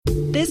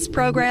This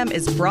program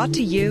is brought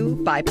to you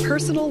by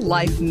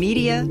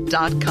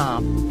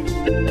PersonalLifeMedia.com.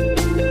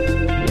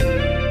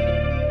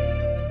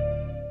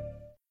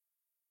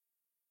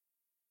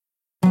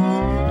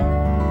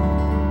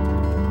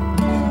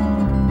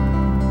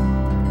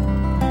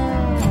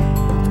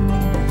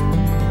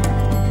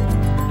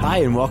 Hi,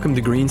 and welcome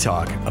to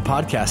GreenTalk, a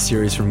podcast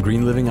series from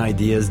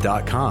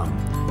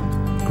greenlivingideas.com.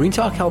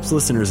 GreenTalk helps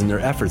listeners in their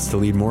efforts to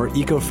lead more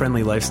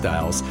eco-friendly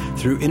lifestyles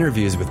through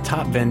interviews with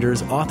top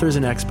vendors, authors,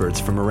 and experts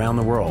from around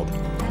the world.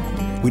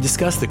 We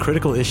discuss the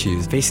critical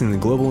issues facing the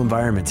global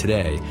environment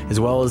today, as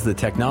well as the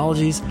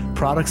technologies,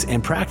 products,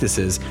 and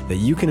practices that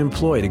you can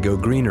employ to go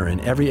greener in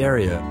every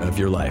area of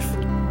your life.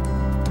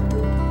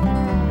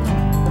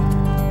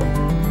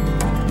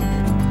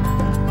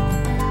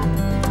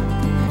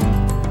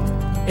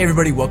 Hey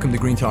everybody, welcome to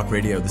GreenTalk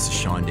Radio. This is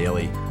Sean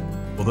Daly.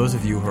 Well, those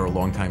of you who are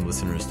longtime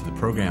listeners to the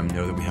program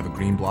know that we have a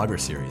Green Blogger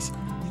series.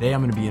 Today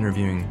I'm going to be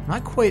interviewing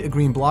not quite a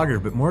Green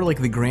Blogger, but more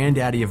like the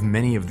granddaddy of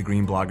many of the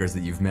Green Bloggers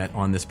that you've met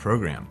on this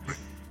program.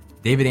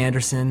 David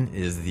Anderson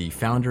is the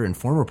founder and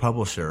former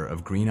publisher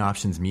of Green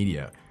Options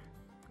Media,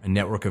 a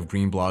network of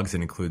green blogs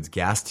that includes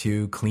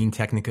Gas2, Clean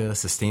Technica,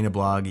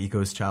 Sustainablog,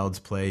 Eco's Child's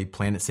Play,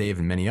 Planet Save,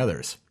 and many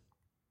others.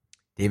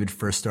 David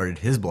first started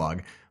his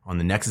blog on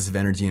the nexus of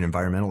energy and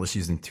environmental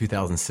issues in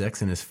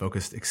 2006 and has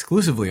focused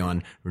exclusively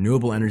on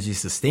renewable energy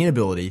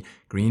sustainability,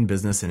 green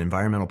business, and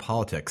environmental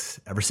politics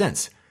ever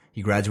since.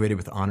 He graduated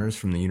with honors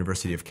from the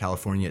University of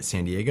California at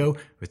San Diego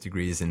with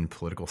degrees in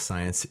political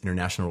science,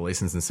 international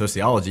relations, and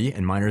sociology,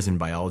 and minors in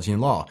biology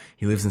and law.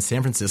 He lives in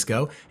San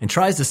Francisco and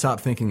tries to stop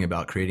thinking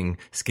about creating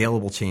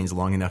scalable change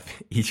long enough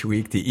each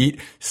week to eat,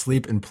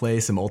 sleep, and play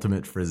some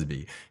ultimate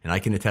frisbee. And I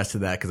can attest to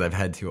that because I've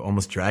had to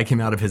almost drag him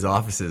out of his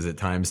offices at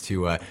times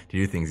to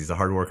do things. He's a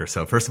hard worker.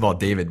 So first of all,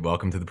 David,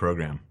 welcome to the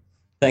program.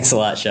 Thanks a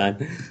lot,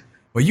 Sean.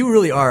 Well, you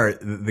really are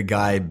the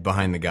guy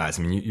behind the guys.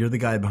 I mean, you're the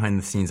guy behind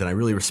the scenes, and I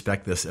really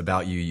respect this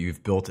about you.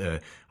 You've built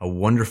a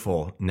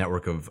wonderful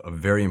network of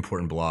very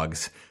important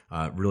blogs,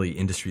 really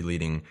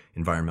industry-leading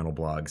environmental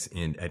blogs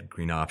at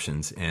Green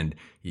Options, and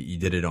you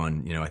did it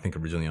on, I think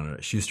originally on a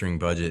shoestring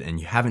budget, and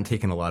you haven't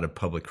taken a lot of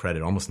public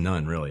credit, almost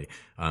none, really.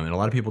 And a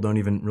lot of people don't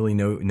even really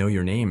know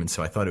your name, and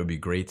so I thought it would be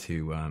great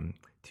to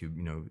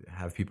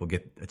have people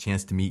get a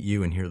chance to meet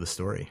you and hear the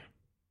story.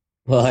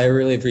 Well, I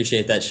really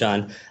appreciate that,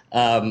 Sean.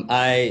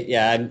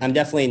 I'm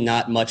definitely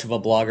not much of a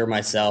blogger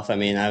myself. I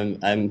mean,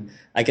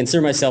 I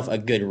consider myself a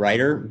good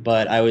writer,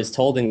 but I was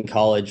told in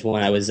college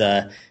when I was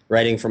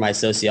writing for my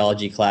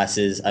sociology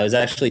classes, I was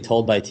actually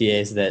told by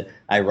TAs that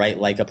I write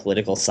like a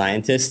political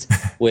scientist,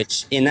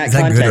 which in that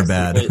context, good or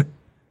bad?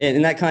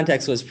 In that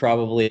context was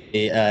probably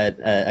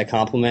a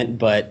compliment,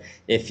 but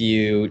if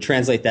you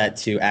translate that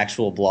to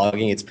actual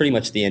blogging, it's pretty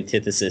much the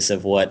antithesis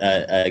of what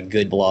a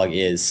good blog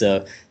is.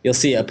 So you'll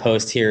see a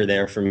post here or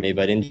there from me,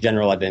 but in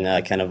general, I've been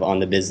kind of on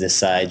the business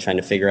side trying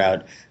to figure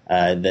out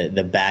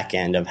the back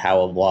end of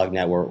how a blog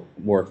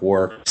network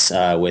works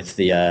with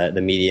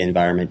the media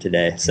environment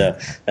today. So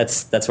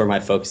that's where my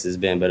focus has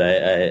been, but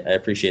I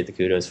appreciate the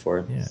kudos for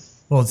it. Yeah.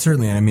 Well,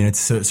 certainly. I mean, it's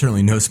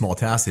certainly no small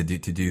task to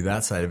do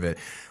that side of it.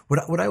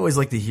 What I always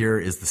like to hear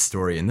is the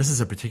story, and this is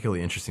a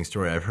particularly interesting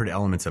story. I've heard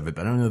elements of it,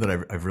 but I don't know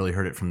that I've really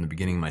heard it from the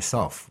beginning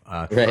myself.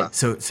 Right.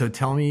 So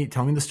tell me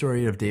the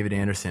story of David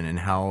Anderson and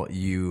how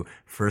you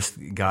first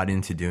got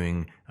into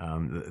doing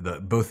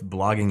both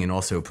blogging and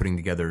also putting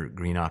together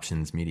Green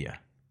Options Media.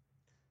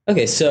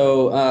 Okay,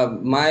 so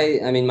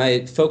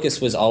my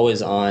focus was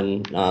always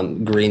on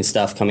green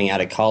stuff coming out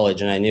of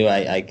college, and I knew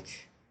I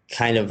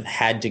kind of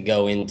had to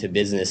go into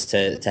business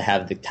to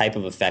have the type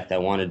of effect I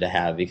wanted to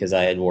have because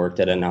I had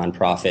worked at a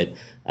nonprofit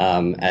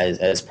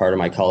as part of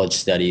my college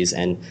studies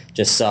and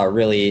just saw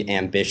really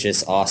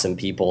ambitious, awesome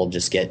people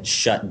just get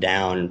shut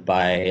down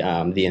by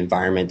the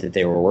environment that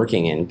they were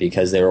working in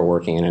because they were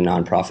working in a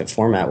nonprofit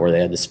format where they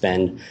had to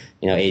spend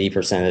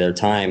 80% of their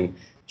time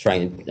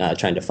trying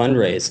to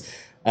fundraise.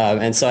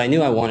 And so I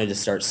knew I wanted to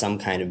start some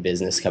kind of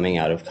business coming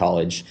out of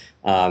college.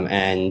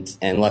 And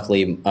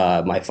luckily,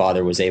 my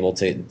father was able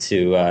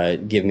to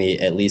give me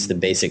at least the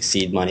basic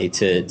seed money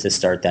to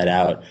start that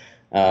out.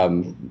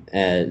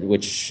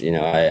 Which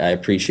I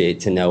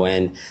appreciate to no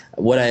end.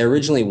 What I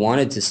originally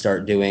wanted to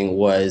start doing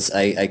was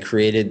I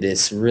created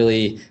this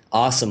really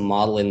awesome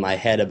model in my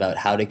head about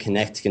how to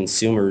connect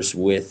consumers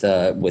with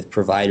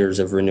providers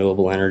of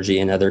renewable energy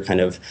and other kind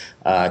of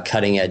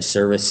cutting edge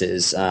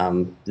services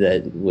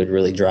that would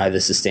really drive the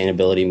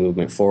sustainability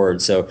movement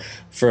forward. So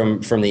from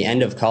the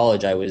end of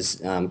college, I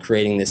was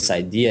creating this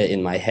idea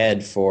in my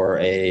head for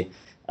a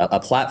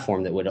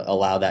platform that would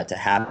allow that to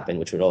happen,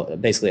 which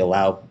would basically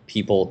allow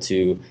people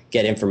to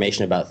get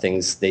information about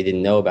things they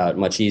didn't know about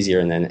much easier,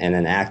 and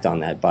then act on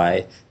that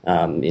by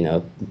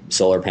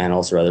solar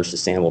panels or other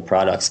sustainable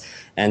products.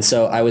 And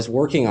so I was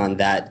working on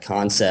that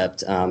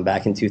concept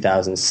back in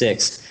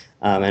 2006,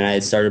 and I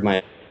had started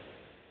my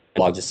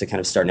blog just to kind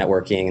of start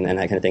networking and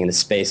that kind of thing in the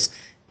space.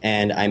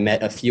 And I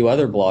met a few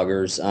other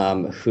bloggers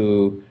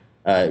who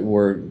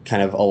were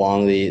kind of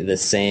along the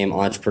same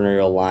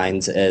entrepreneurial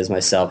lines as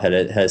myself, had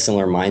a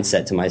similar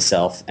mindset to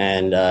myself,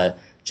 and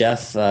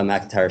Jeff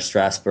McIntyre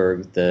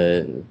Strasberg,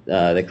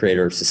 the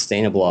creator of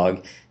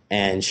Sustainablog,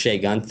 and Shay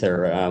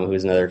Gunther,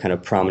 who's another kind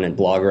of prominent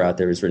blogger out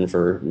there who's written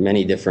for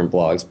many different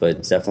blogs,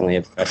 but definitely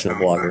a professional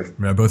blogger.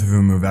 Yeah, both of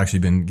whom have actually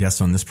been guests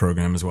on this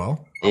program as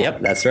well.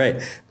 Yep, that's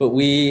right. But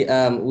we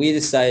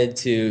decided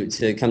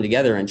to come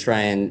together and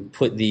try and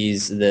put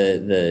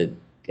the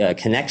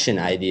connection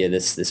idea,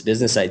 this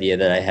business idea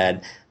that I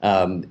had,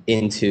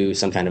 into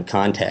some kind of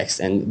context.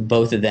 And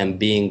both of them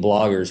being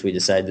bloggers, we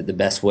decided that the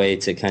best way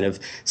to kind of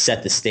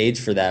set the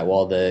stage for that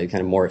while the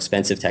kind of more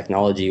expensive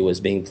technology was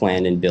being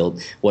planned and built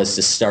was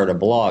to start a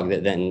blog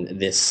that then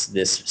this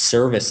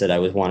service that I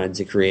wanted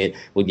to create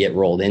would get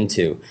rolled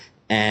into.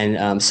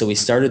 And so we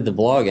started the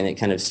blog, and it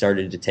kind of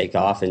started to take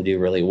off and do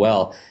really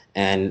well.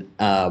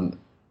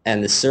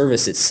 And the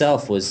service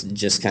itself was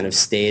just kind of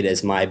stayed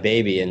as my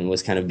baby and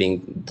was kind of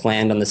being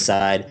planned on the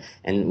side.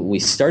 And we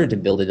started to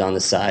build it on the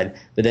side,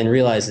 but then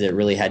realized that it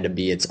really had to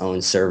be its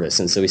own service.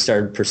 And so we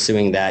started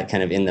pursuing that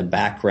kind of in the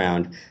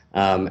background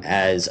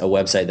as a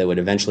website that would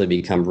eventually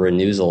become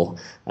Renewsal,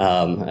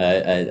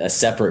 a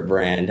separate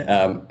brand.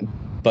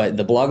 But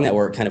the blog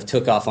network kind of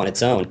took off on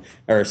its own.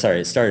 It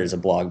started as a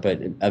blog, but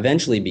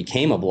eventually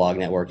became a blog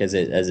network as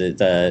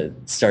it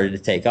started to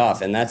take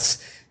off. And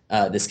that's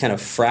this kind of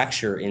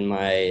fracture in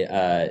my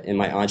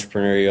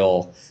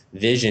entrepreneurial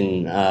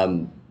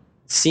vision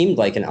seemed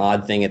like an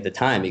odd thing at the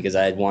time, because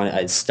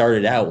I'd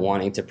started out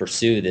wanting to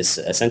pursue this,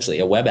 essentially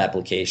a web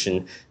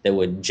application that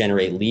would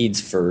generate leads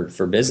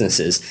for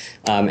businesses,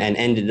 and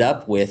ended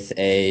up with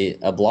a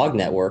blog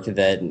network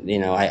that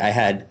I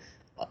had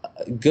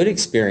good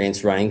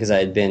experience running, because I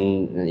had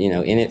been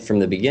in it from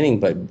the beginning,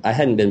 but I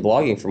hadn't been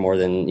blogging for more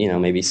than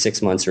maybe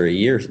 6 months or a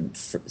year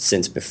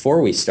since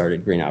before we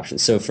started Green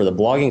Options. So for the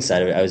blogging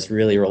side of it, I was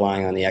really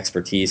relying on the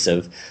expertise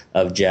of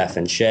Jeff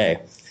and Shay.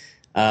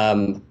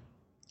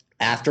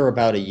 After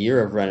about a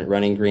year of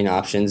running Green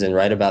Options, and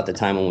right about the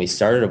time when we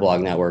started a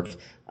blog network,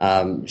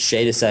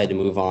 Shay decided to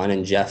move on,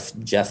 and Jeff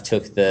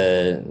took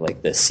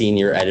the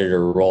senior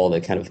editor role.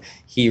 That kind of,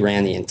 he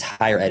ran the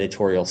entire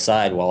editorial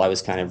side while I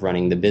was kind of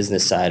running the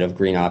business side of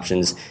Green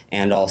Options,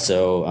 and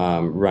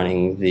also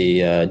running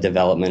the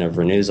development of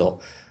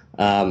Renewsal.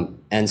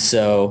 And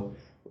so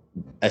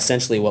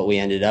essentially what we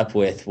ended up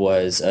with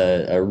was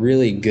a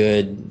really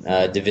good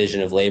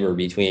division of labor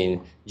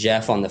between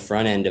Jeff on the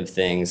front end of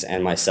things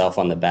and myself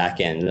on the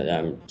back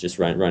end, just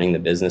running the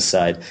business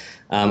side.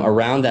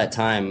 Around that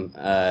time,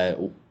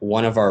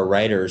 one of our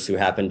writers, who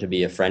happened to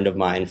be a friend of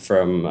mine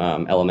from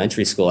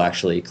elementary school,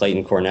 actually,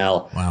 Clayton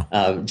Cornell,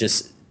 wow,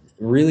 just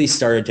really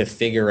started to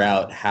figure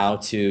out how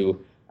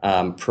to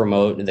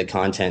promote the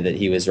content that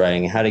he was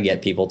writing, how to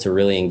get people to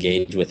really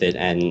engage with it,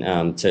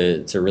 and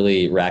to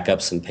really rack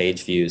up some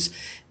page views.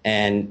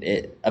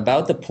 And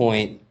about the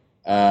point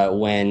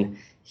when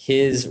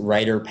his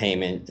writer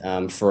payment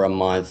for a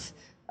month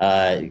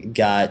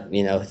got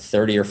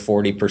 30 or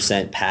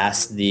 40%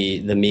 past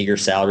the meager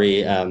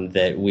salary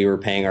that we were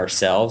paying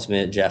ourselves,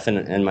 Jeff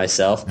and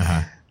myself,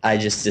 I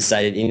just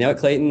decided, what,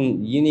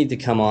 Clayton, you need to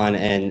come on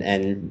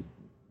and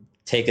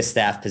take a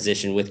staff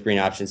position with Green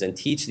Options and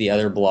teach the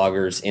other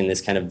bloggers in this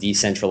kind of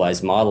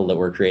decentralized model that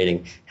we're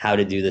creating how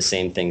to do the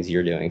same things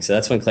you're doing. So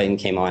that's when Clayton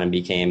came on and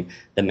became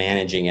the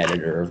managing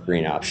editor of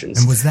Green Options.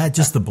 And was that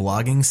just the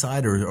blogging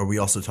side, or are we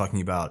also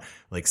talking about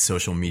like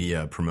social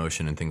media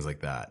promotion and things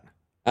like that?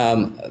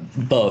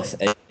 Both.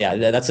 Yeah,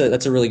 that's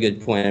a really good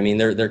point. I mean,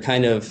 they're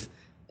kind of,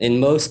 in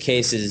most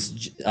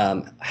cases,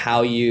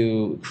 how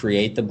you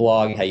create the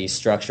blog, how you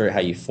structure it,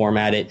 how you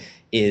format it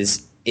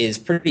is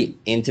pretty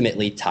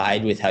intimately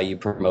tied with how you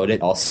promote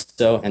it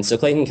also. And so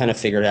Clayton kind of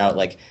figured out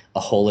like a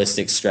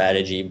holistic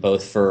strategy,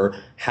 both for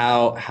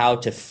how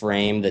to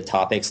frame the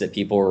topics that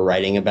people were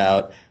writing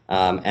about,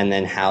 and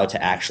then how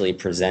to actually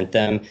present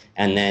them,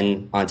 and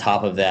then on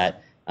top of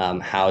that,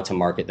 how to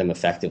market them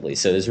effectively.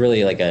 So there's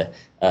really like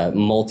a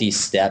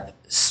multi-step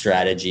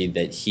strategy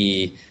that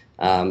he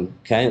kind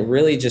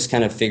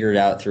of figured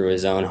out through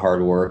his own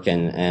hard work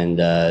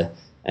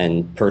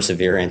and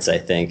perseverance, I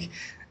think.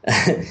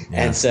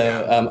 And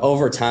so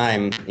over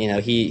time,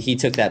 he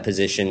took that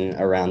position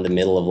around the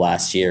middle of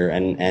last year,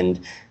 and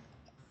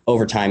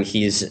over time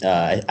he's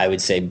I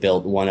would say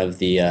built one of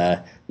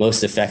the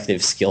most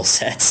effective skill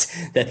sets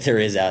that there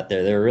is out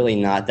there. There are really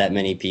not that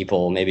many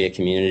people, maybe a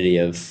community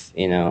of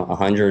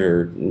 100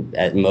 or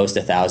at most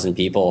 1,000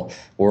 people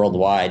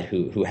worldwide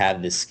who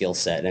have this skill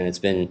set, and it's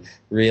been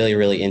really,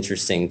 really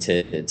interesting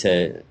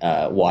to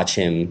watch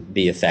him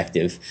be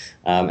effective.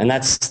 And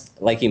that's,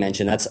 like you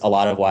mentioned, that's a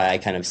lot of why I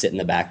kind of sit in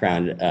the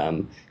background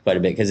quite a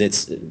bit,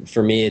 because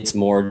for me it's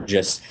more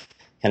just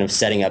kind of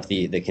setting up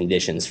the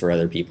conditions for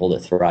other people to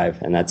thrive,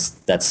 and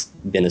that's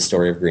been the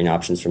story of Green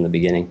Options from the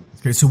beginning.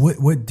 Okay, so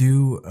what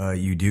do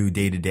you do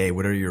day to day?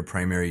 What are your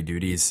primary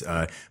duties?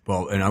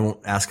 Well, and I won't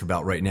ask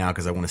about right now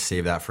because I want to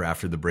save that for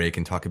after the break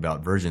and talk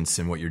about Virgance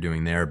and what you're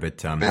doing there.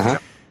 But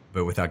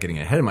without getting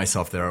ahead of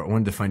myself there, I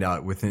wanted to find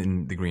out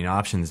within the Green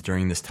Options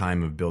during this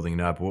time of building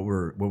it up,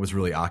 what was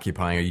really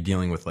occupying? Are you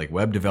dealing with like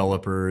web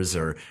developers,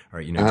 or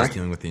just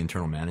dealing with the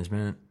internal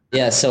management?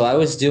 Yeah, so I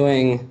was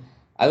doing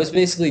I was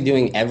basically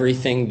doing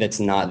everything that's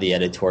not the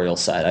editorial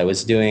side. I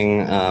was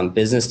doing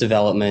business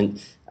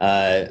development,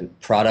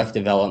 product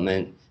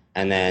development,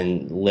 and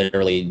then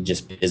literally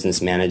just business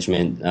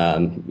management.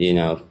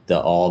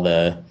 All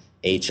the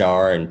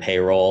HR and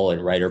payroll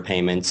and writer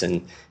payments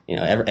and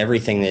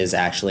everything that is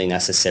actually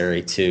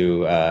necessary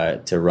to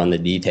run the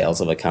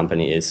details of a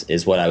company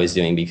is what I was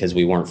doing, because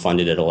we weren't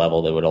funded at a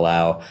level that would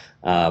allow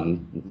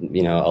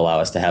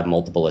us to have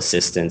multiple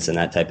assistants and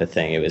that type of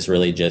thing. It was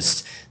really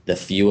just the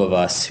few of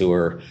us who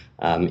were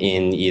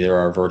in either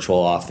our virtual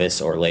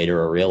office or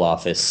later a real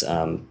office,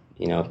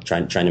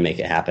 trying to make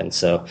it happen.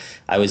 So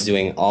I was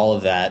doing all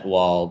of that,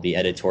 while the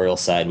editorial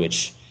side,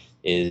 which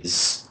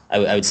is,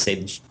 I would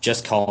say,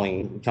 just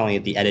calling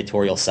it the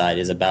editorial side,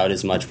 is about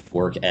as much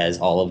work as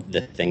all of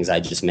the things I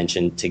just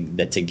mentioned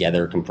that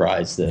together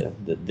comprise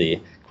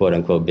the quote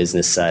unquote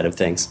business side of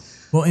things.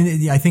 Well,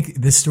 and I think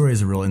this story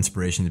is a real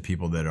inspiration to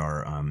people that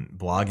are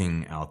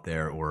blogging out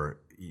there, or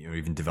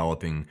even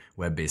developing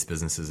web-based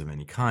businesses of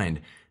any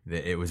kind.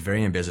 That it was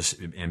very ambitious.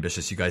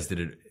 You guys did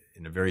it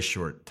in a very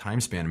short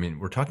time span. I mean,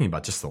 we're talking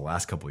about just the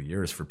last couple of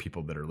years for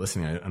people that are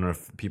listening. I don't know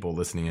if people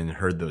listening in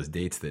heard those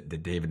dates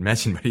that David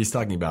mentioned, but he's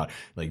talking about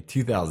like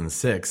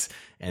 2006,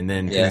 and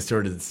then things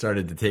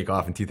started to take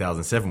off in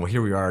 2007. Well,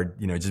 here we are,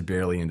 just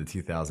barely into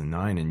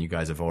 2009, and you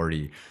guys have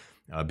already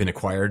been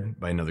acquired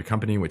by another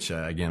company, which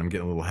again, I'm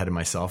getting a little ahead of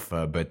myself,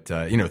 but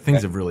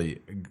things have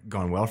really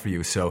gone well for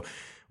you. So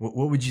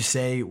what would you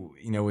say,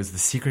 was the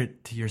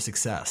secret to your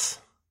success?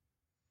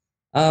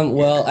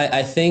 Well,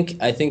 I think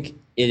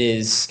it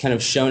is kind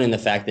of shown in the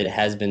fact that it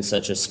has been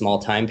such a small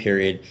time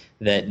period,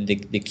 that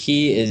the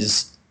key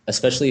is,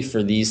 especially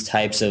for these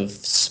types of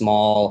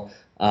small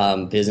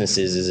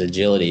businesses, is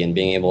agility and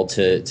being able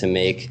to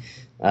make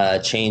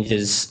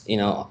changes,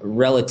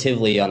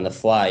 relatively on the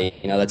fly.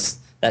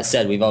 That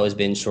said, we've always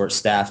been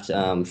short-staffed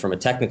from a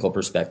technical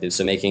perspective,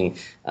 so making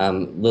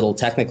little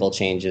technical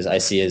changes I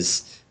see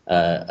as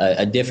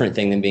a different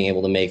thing than being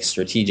able to make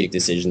strategic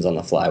decisions on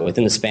the fly.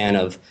 Within the span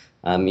of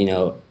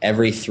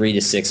every 3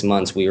 to 6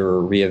 months, we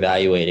were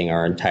reevaluating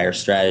our entire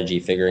strategy,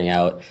 figuring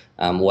out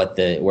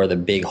where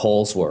the big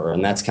holes were,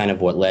 and that's kind of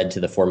what led to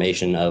the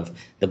formation of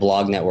the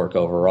blog network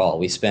overall.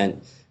 We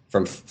spent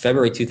from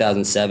February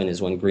 2007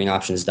 is when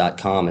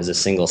greenoptions.com as a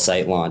single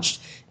site launched,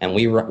 and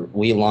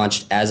we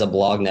launched as a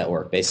blog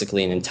network,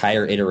 basically an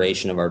entire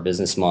iteration of our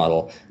business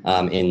model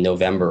in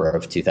November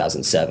of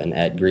 2007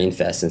 at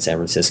Greenfest in San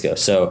Francisco.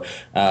 So,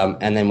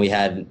 and then we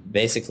had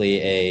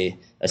basically a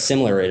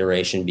similar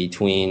iteration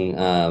between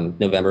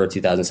November of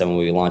 2007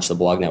 when we launched the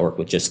blog network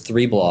with just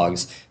 3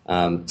 blogs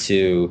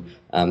to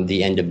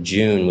the end of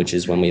June, which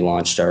is when we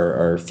launched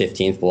our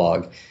 15th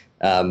blog.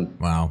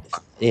 Wow.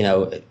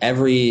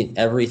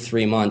 Every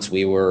 3 months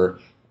we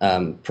were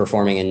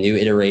performing a new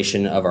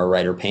iteration of our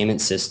writer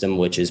payment system,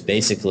 which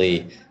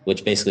basically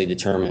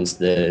determines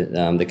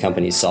the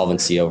company's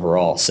solvency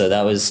overall. So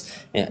that was,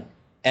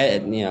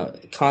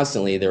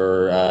 constantly there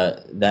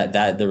were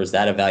there was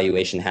that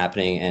evaluation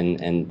happening,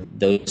 and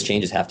those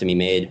changes have to be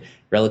made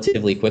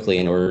relatively quickly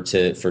in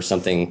order for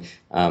something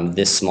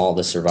this small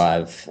to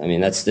survive. I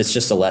mean, that's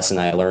just a lesson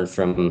I learned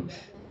from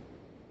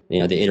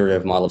the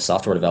iterative model of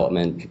software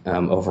development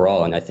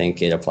overall, and I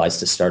think it applies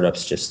to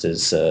startups just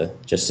as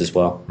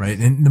well. Right,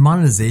 and the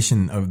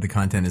monetization of the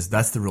content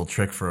that's the real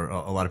trick for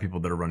a lot of people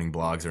that are running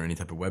blogs or any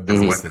type of web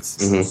business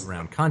that's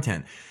around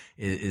content,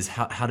 is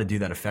how to do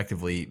that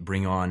effectively,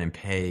 bring on and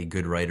pay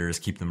good writers,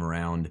 keep them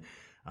around.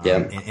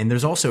 And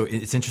there's also,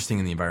 it's interesting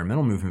in the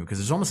environmental movement because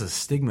there's almost a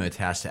stigma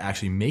attached to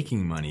actually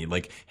making money.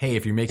 Like, hey,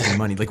 if you're making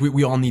money, like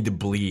we all need to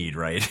bleed,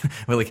 right?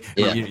 But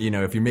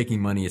if you're making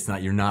money,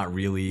 you're not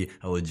really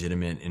a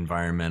legitimate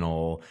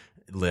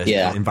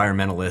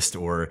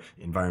environmentalist or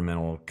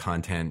environmental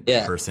content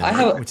person.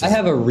 I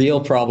have a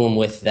real problem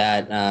with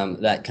that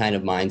kind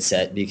of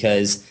mindset,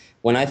 because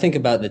when I think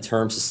about the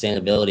term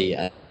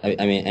sustainability,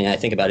 I mean, and I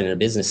think about it in a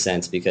business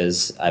sense,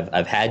 because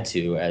I've had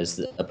to,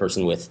 as a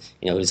person with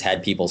who's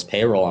had people's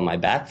payroll on my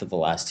back for the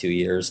last 2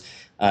 years,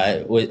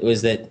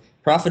 was that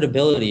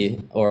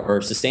profitability or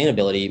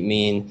sustainability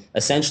mean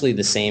essentially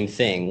the same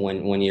thing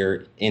when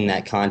you're in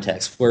that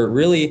context. Where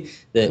really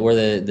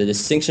the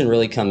distinction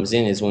really comes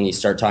in is when you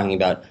start talking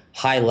about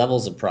high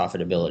levels of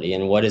profitability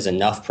and what is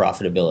enough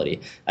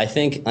profitability. I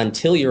think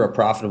until you're a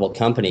profitable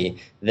company,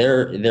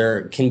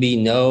 there can be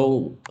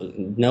no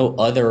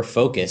other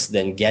focus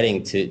than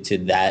getting to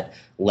that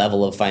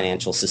level of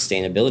financial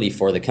sustainability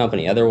for the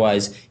company.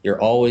 Otherwise, you're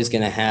always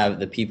going to have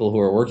the people who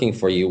are working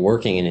for you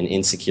working in an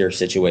insecure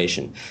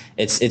situation.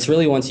 It's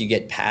really once you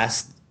get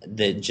past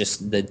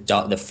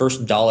the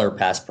first dollar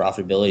past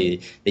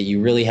profitability that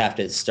you really have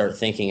to start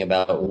thinking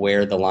about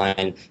where the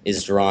line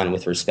is drawn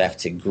with respect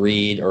to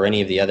greed or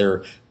any of the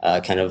other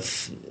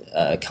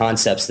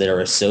concepts that are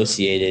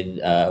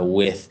associated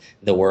with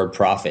the word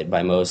profit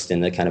by most in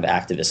the kind of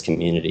activist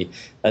community.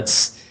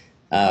 That's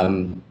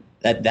a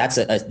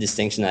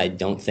distinction that I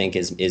don't think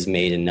is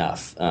made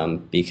enough,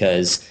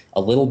 because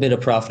a little bit of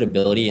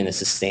profitability in a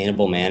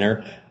sustainable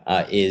manner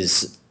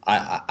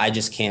I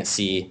just can't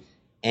see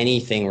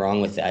anything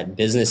wrong with that.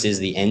 Business is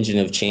the engine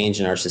of change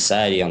in our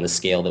society on the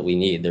scale that we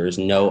need. There is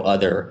no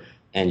other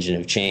engine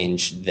of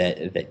change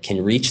that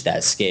can reach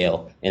that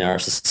scale in our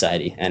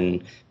society.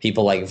 And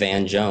people like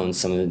Van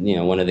Jones,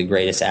 one of the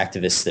greatest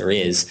activists there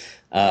is,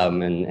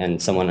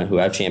 and someone who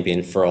I've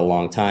championed for a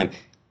long time,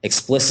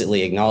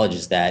 explicitly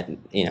acknowledges that,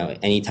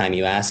 anytime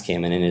you ask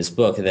him, and in his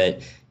book,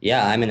 that,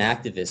 yeah, I'm an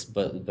activist,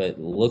 but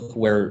look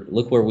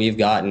where we've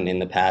gotten in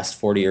the past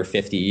 40 or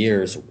 50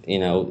 years.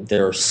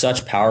 There are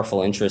such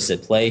powerful interests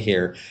at play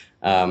here,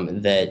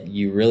 that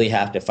you really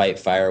have to fight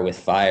fire with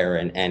fire,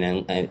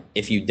 and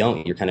if you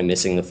don't, you're kind of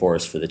missing the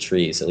forest for the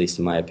trees, at least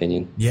in my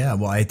opinion. Yeah,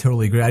 well, I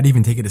totally agree. I'd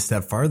even take it a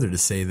step farther to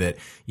say that,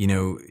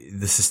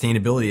 the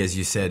sustainability, as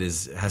you said,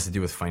 has to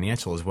do with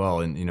financial as well,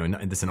 and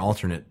that's an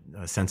alternate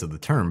sense of the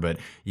term, but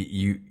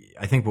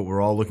I think what we're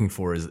all looking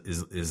for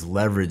is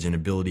leverage and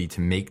ability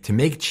to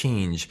make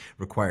change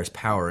requires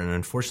power. And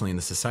unfortunately, in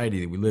the society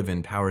that we live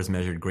in, power is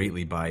measured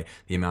greatly by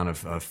the amount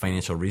of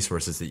financial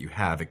resources that you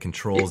have. It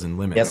controls and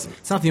limits. Yep.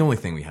 It's not the only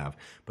thing we have,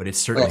 but it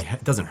certainly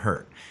doesn't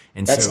hurt.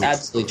 And that's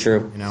absolutely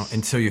true.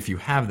 And so if you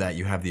have that,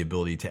 you have the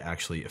ability to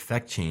actually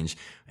affect change.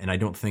 And I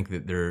don't think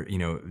that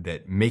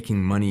that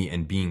making money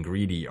and being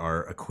greedy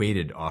are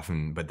equated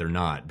often, but they're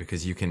not,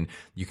 because you can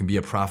be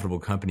a profitable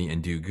company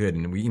and do good.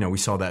 And we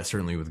saw that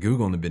certainly with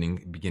Google in the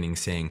beginning,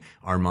 saying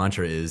our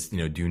mantra is,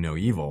 do no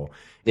evil.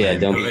 Yeah,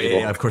 don't be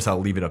evil. Of course, I'll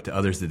leave it up to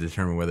others to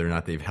determine whether or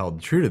not they've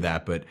held true to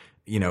that. But,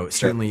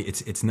 certainly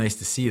it's nice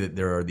to see that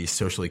there are these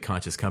socially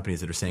conscious companies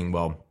that are saying,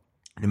 well,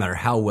 no matter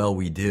how well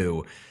we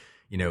do,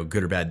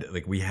 good or bad,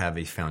 like we have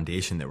a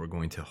foundation that we're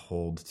going to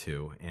hold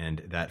to, and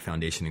that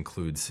foundation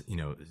includes,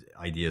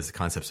 ideas,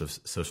 concepts of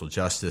social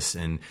justice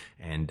and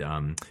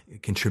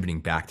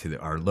contributing back to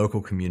our local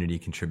community,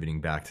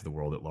 contributing back to the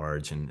world at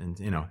large, and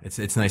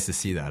it's nice to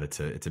see that. It's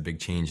a big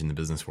change in the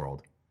business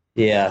world.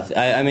 Yeah,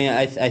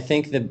 I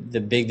think the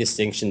big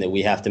distinction that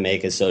we have to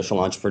make as social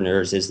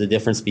entrepreneurs is the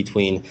difference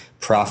between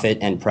profit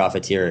and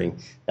profiteering.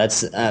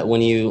 That's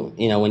when you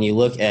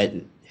look at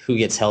who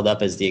gets held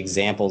up as the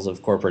examples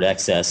of corporate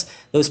excess,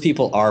 those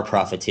people are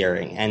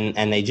profiteering,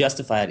 and they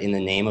justify it in the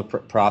name of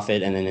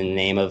profit and in the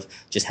name of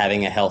just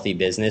having a healthy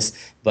business.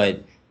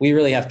 But we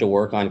really have to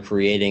work on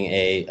creating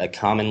a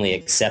commonly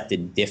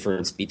accepted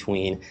difference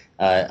between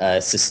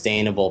a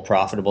sustainable,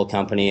 profitable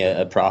company,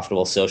 a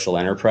profitable social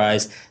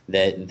enterprise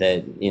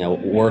that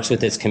works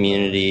with its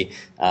community,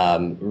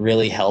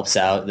 really helps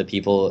out the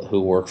people who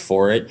work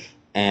for it,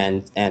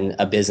 and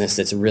a business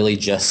that's really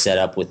just set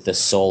up with the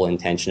sole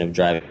intention of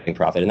driving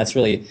profit. And that's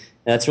really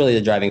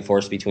the driving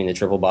force behind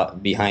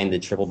the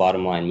triple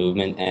bottom line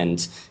movement.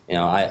 And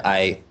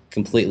I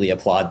completely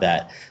applaud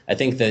that. I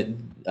think that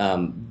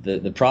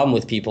the problem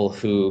with people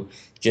who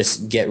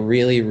just get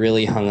really,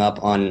 really hung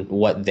up on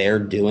what they're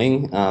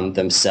doing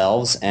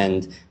themselves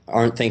and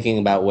aren't thinking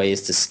about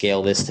ways to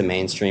scale this to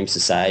mainstream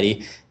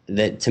society,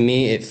 that to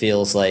me it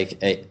feels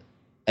like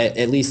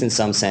at least in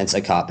some sense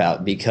a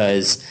cop-out,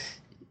 because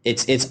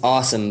it's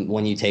awesome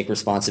when you take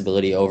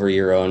responsibility over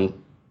your own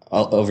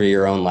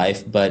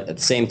life, but at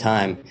the same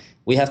time,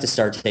 we have to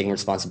start taking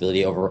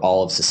responsibility over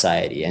all of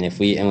society. And if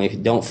we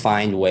don't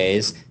find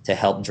ways to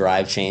help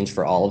drive change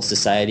for all of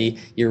society,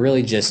 you're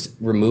really just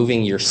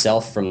removing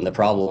yourself from the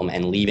problem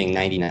and leaving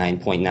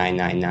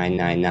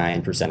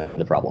 99.99999% of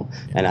the problem.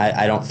 And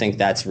I don't think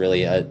that's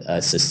really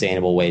a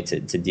sustainable way to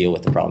deal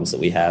with the problems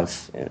that we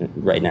have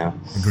right now.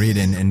 Agreed.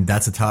 And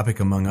that's a topic,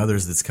 among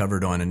others, that's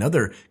covered on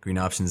another Green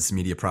Options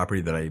media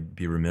property that I'd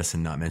be remiss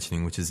in not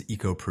mentioning, which is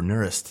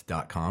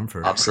ecopreneurist.com.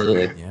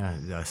 Absolutely.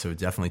 Yeah. So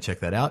definitely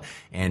check that out.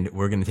 And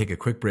we're going to take a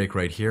quick break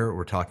right here.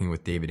 We're talking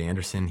with David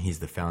Anderson. He's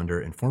the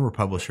founder and former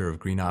publisher of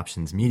Green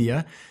Options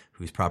Media,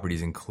 whose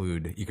properties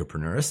include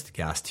Ecopreneurist,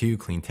 Gas2,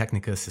 Clean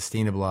Technica,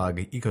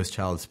 Sustainablog, Eco's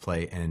Child's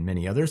Play, and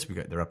many others.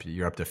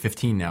 You're up to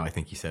 15 now, I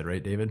think you said,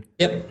 right, David?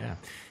 Yep. Yeah.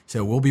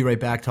 So we'll be right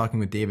back talking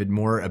with David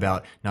more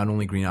about not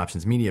only Green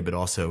Options Media, but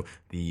also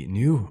the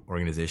new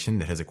organization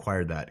that has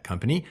acquired that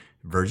company,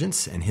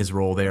 Virgance, and his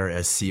role there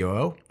as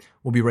COO.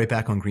 We'll be right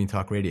back on Green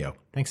Talk Radio.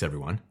 Thanks,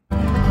 everyone.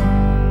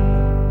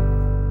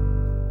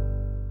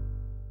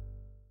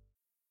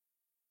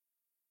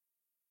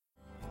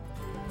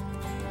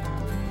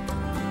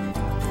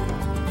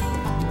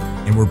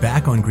 And we're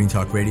back on Green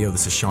Talk Radio.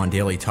 This is Sean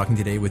Daly talking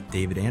today with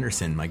David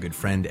Anderson, my good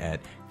friend at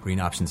Green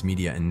Options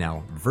Media and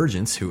now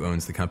Virgance, who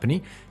owns the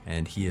company.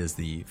 And he is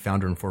the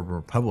founder and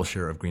former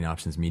publisher of Green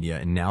Options Media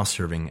and now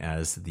serving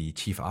as the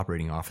chief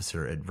operating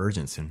officer at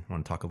Virgance. And I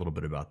want to talk a little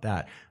bit about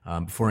that.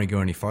 Before I go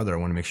any farther, I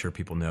want to make sure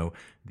people know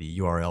the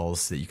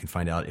URLs that you can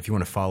find out. If you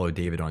want to follow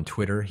David on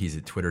Twitter, he's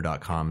at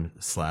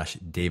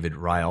twitter.com/David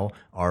Ryle,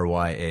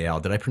 R-Y-A-L.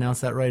 Did I pronounce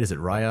that right? Is it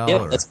Ryle?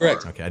 Yep, that's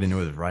correct. Okay, I didn't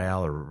know it was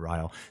Ryle or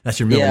Ryle. That's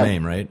your middle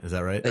name, right? Is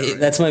that right?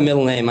 That's my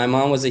middle name. My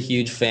mom was a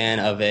huge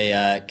fan of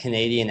a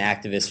Canadian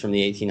activist from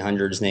the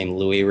 1800s named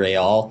Louis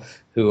Riel,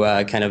 who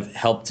kind of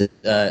helped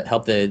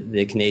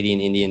the Canadian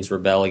Indians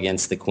rebel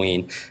against the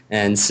Queen.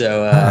 And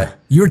so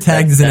You were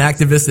tagged as an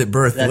activist at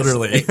birth,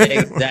 literally.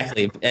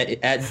 Exactly.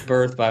 At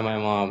birth by my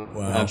mom.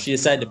 Wow. She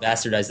decided to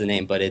bastardize the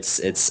name, but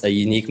it's a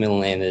unique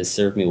middle name that has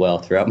served me well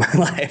throughout my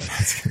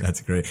life.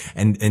 That's great.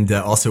 And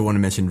also want to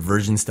mention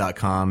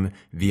Virgance.com,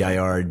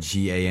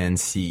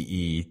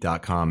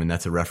 VIRGANCE.com, and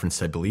that's a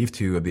reference, I believe,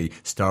 to the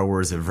Star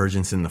Wars of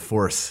Virgance in the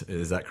Force.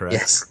 Is that correct?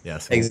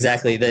 Yes.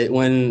 Exactly.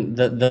 When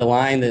the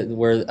line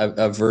where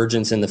a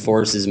Virgance in the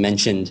Force is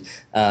mentioned,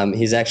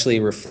 he's actually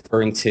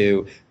referring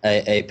to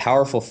a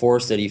powerful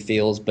force that he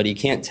feels, but he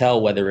can't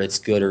tell whether it's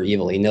good or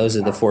evil. He knows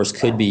that the force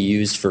could be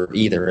used for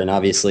either. And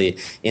obviously,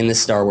 in the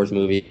Star Wars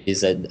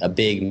movies, a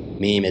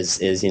big meme is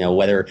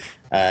whether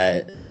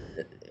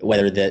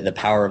the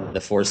power of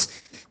the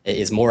force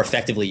is more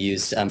effectively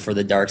used for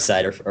the dark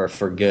side or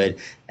for good.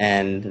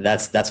 And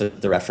that's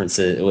what the reference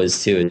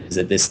was to, is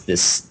that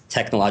this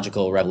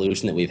technological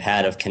revolution that we've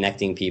had of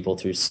connecting people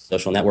through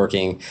social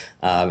networking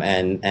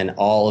and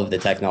all of the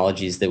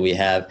technologies that we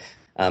have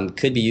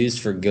could be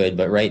used for good,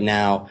 but right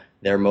now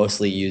they're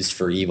mostly used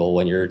for evil.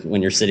 When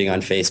you're sitting on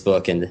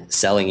Facebook and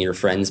selling your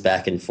friends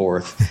back and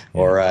forth,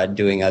 or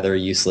doing other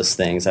useless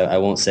things. I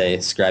won't say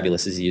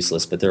Scrabulous is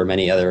useless, but there are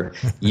many other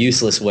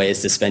useless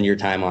ways to spend your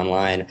time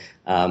online.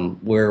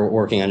 We're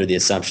working under the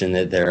assumption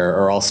that there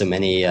are also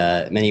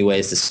many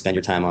ways to spend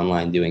your time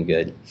online doing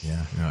good.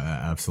 Yeah, no,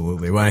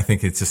 absolutely. Well, I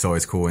think it's just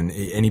always cool in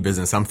any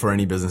business. I'm for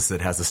any business that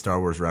has a Star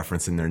Wars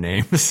reference in their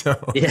name.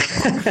 So, yeah.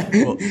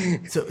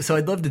 So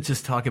I'd love to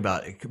just talk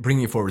about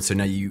bringing it forward. So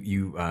now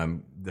you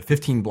the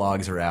 15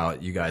 blogs are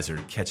out. You guys are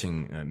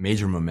catching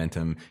major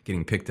momentum,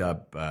 getting picked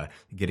up,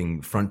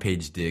 getting front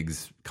page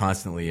digs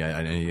constantly.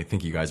 I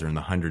think you guys are in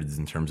the hundreds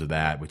in terms of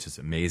that, which is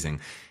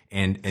amazing.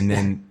 And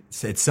then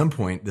at some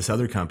point, this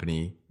other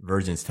company,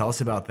 Virgance, tell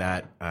us about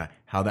that,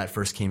 how that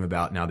first came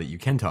about, now that you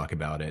can talk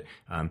about it,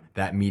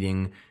 that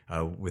meeting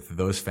with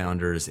those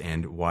founders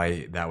and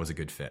why that was a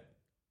good fit.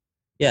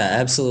 Yeah,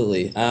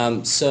 absolutely.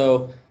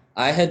 So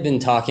I had been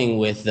talking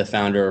with the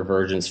founder of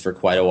Virgance for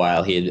quite a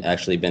while. He had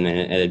actually been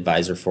an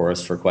advisor for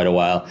us for quite a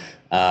while.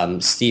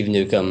 Steve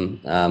Newcomb,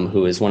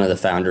 who is one of the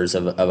founders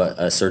of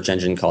a search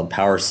engine called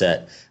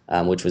PowerSet,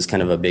 which was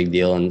kind of a big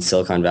deal in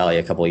Silicon Valley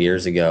a couple of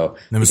years ago.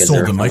 And it was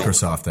sold to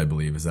Microsoft, I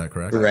believe. Is that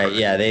correct? Right.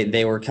 Yeah.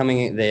 They were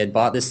coming. They had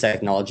bought this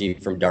technology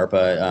from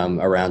DARPA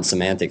around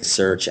semantic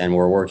search, and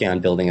were working on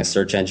building a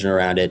search engine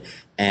around it.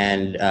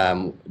 And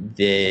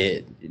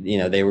they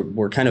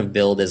were kind of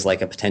billed as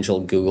like a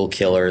potential Google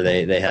killer.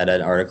 They had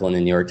an article in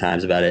the New York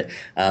Times about it.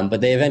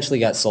 But they eventually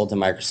got sold to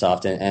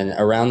Microsoft. And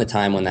around the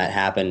time when that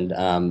happened,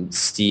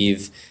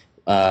 Steve,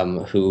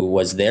 who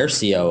was their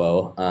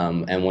COO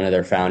and one of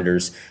their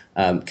founders,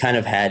 kind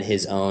of had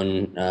his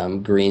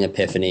own green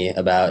epiphany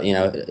about,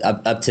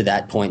 up to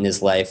that point in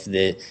his life,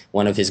 that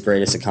one of his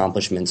greatest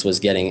accomplishments was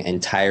getting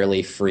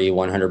entirely free,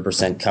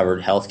 100%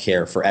 covered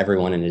healthcare for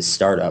everyone in his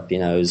startup. It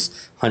was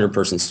a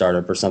 100-person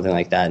startup or something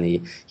like that,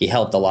 and he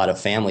helped a lot of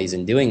families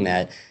in doing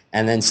that.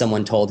 And then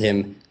someone told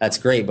him, "That's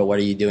great, but what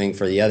are you doing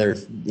for the other,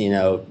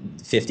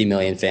 50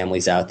 million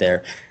families out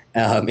there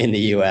in the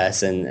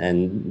U.S.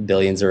 and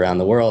billions around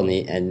the world?"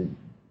 And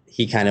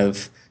he kind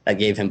of, that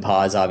gave him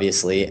pause,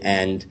 obviously,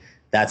 and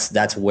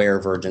that's where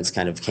Virgance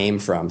kind of came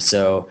from.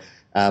 So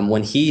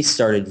when he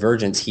started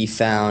Virgance, he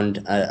found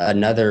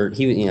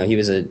he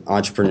was an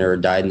entrepreneur,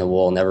 dyed in the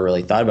wool, never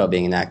really thought about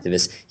being an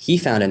activist. He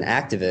found an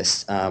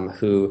activist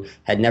who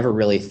had never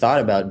really thought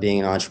about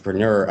being an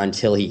entrepreneur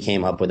until he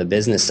came up with a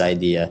business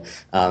idea.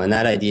 And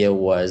that idea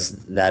was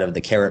that of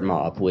the carrot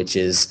mob, which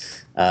is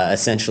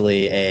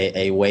essentially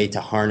a way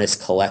to harness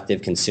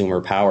collective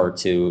consumer power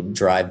to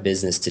drive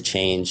business to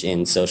change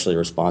in socially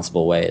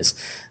responsible ways.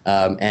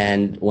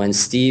 And when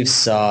Steve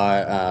saw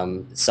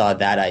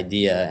that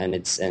idea and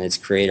its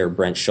creator,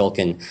 Brent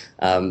Shulkin,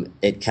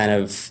 it kind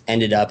of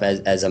ended up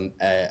as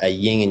a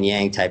yin and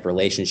yang type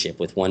relationship,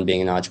 with one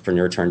being an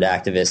entrepreneur turned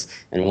activist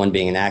and one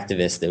being an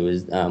activist that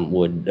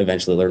would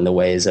eventually learn the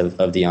ways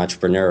of the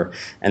entrepreneur.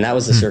 And that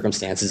was the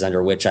circumstances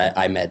under which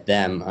I met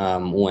them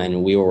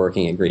when we were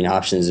working at Green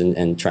Options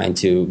and trying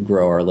to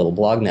grow our little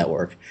blog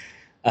network.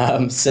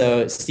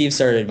 So Steve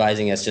started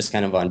advising us just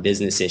kind of on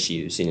business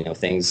issues,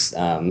 things,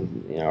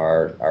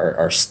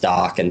 our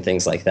stock and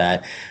things like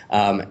that.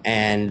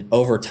 And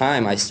over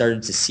time, I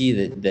started to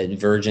see that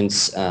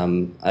Virgance,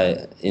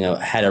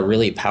 had a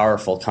really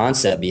powerful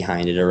concept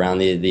behind it around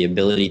the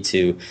ability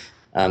to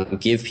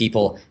give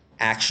people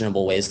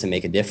actionable ways to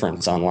make a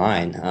difference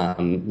online,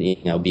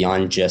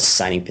 beyond just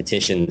signing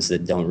petitions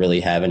that don't really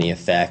have any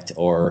effect,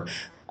 or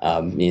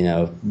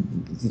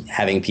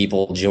having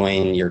people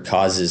join your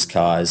cause's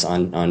cause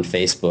on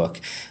Facebook,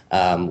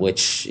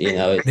 which,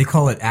 they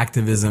call it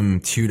activism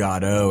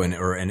 2.0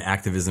 or an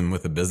activism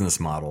with a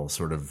business model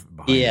sort of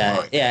behind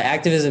it. Yeah.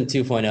 Activism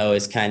 2.0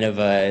 is kind of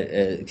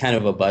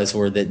a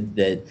buzzword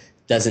that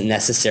doesn't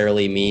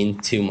necessarily mean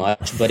too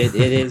much, but it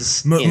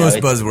is. Most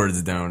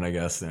buzzwords don't, I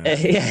guess.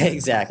 Yeah,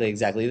 exactly.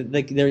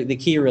 The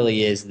key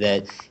really is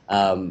that,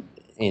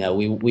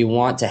 we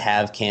want to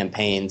have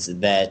campaigns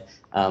that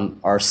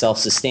are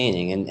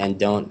self-sustaining and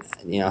don't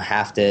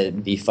have to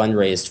be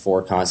fundraised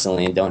for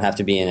constantly, and don't have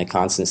to be in a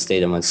constant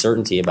state of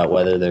uncertainty about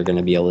whether they're going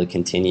to be able to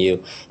continue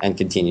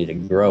to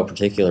grow,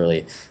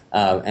 particularly.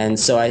 And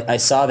so I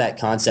saw that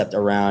concept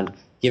around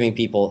giving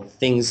people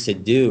things to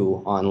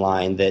do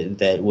online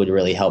that would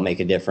really help make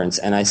a difference.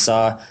 And I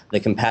saw the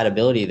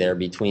compatibility there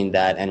between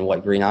that and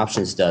what Green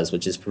Options does,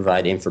 which is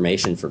provide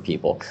information for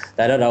people.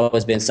 That had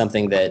always been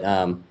something that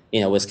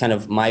was kind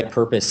of my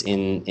purpose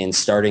in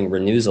starting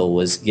Renewal,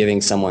 was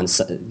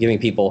giving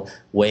people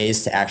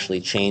ways to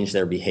actually change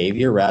their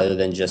behavior rather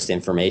than just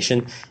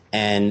information.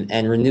 And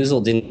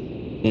Renewal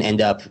didn't end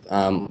up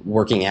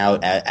working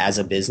out as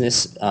a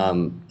business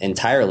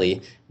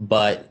entirely,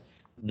 but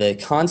the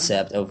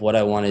concept of what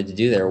I wanted to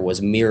do there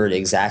was mirrored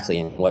exactly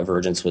in what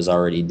Virgance was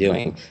already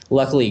doing.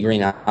 Luckily,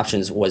 Green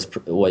Options was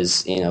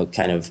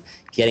kind of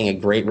getting a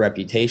great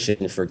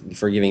reputation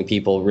for giving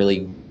people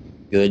really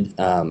good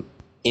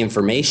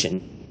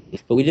information,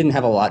 but we didn't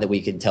have a lot that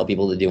we could tell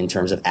people to do in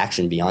terms of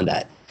action beyond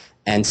that.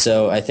 And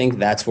so I think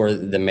that's where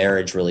the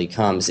marriage really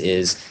comes,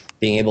 is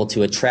being able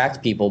to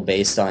attract people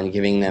based on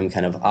giving them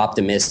kind of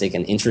optimistic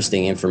and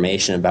interesting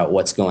information about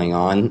what's going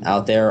on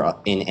out there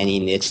in any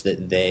niche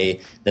that they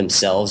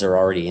themselves are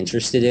already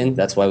interested in.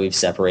 That's why we've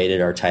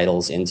separated our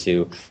titles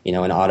into,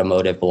 an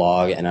automotive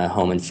blog and a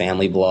home and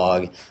family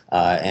blog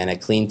and a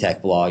clean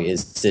tech blog,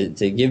 is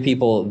to give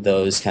people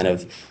those kind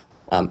of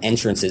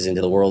entrances into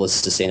the world of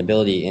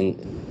sustainability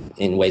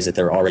in ways that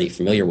they're already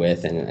familiar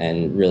with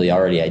and really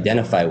already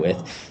identify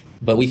with.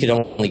 But we could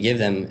only give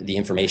them the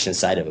information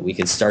side of it. We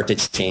could start to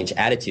change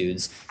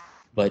attitudes,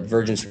 but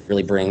Virgance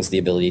really brings the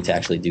ability to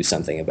actually do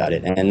something about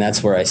it. And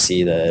that's where I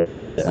see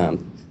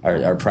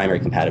our primary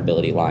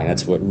compatibility lying.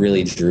 That's what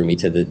really drew me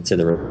to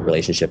the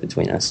relationship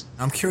between us.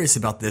 I'm curious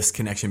about this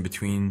connection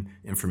between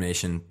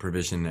information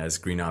provision, as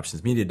Green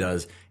Options Media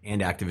does,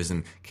 and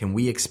activism. Can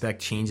we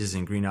expect changes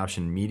in Green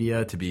Option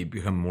Media to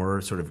become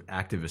more sort of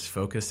activist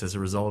focused as a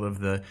result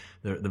of the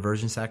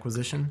Virgance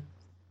acquisition?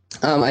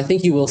 I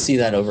think you will see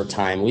that over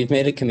time. We've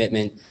made a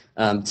commitment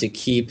to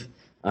keep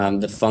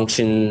the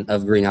function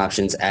of Green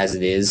Options as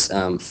it is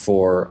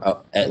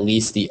for at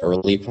least the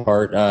early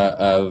part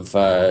of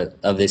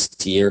this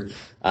year.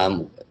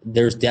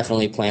 There's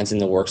definitely plans in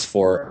the works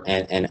for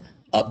an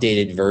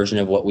updated version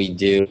of what we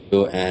do,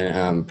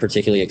 and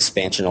particularly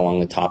expansion along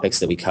the topics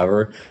that we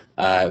cover.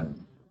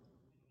 And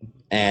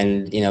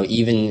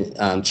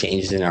even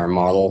changes in our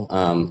model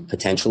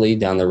potentially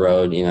down the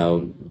road,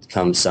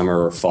 come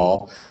summer or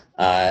fall.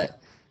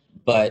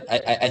 But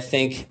I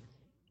think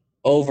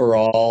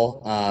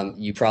overall,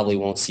 you probably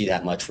won't see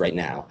that much right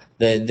now.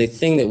 The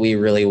thing that we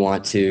really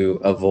want to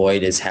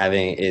avoid is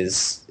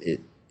the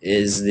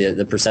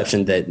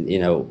perception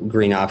that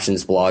Green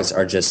Options blogs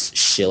are just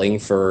shilling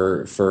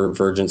for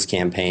Virgance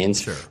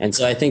campaigns. Sure. And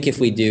so I think if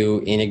we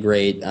do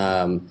integrate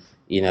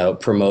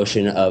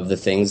promotion of the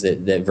things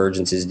that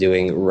Virgance is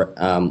doing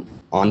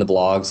on the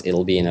blogs,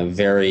 it'll be in a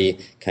very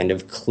kind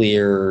of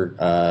clear,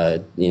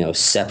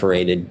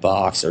 separated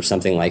box or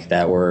something like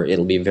that, where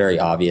it'll be very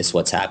obvious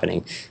what's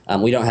happening.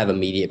 We don't have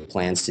immediate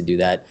plans to do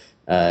that,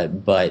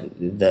 but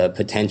the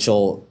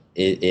potential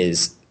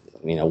is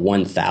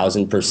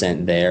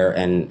 1,000% there.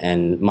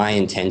 And my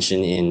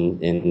intention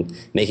in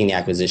making the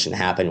acquisition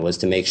happen was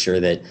to make sure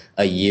that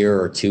a year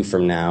or two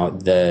from now,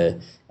 the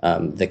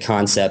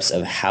concepts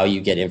of how you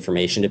get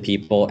information to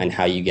people and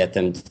how you get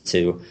them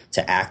to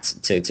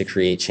act, to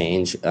create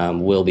change,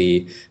 will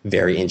be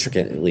very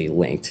intricately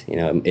linked.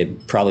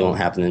 It probably won't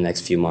happen in the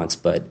next few months,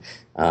 but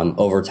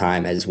over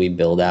time, as we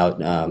build out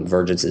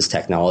Virgance's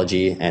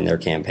technology and their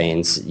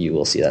campaigns, you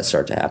will see that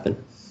start to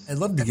happen. I'd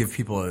love to give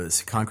people a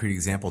concrete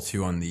example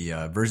too on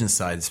the Virgance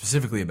side,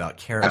 specifically about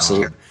Carrot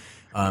Absolutely.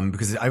 Mob.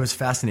 Because I was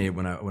fascinated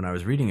when I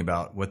was reading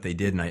about what they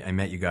did, and I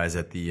met you guys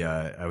at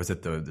I was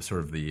at the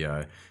sort of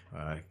the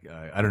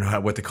I don't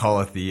know what to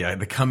call it,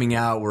 the coming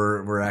out.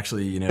 We're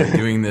actually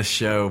doing this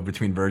show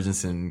between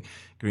Virgance and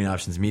Green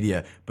Options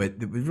Media, but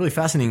it was really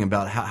fascinating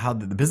about how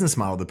the business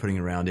model they're putting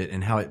around it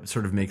and how it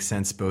sort of makes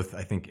sense, both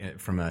I think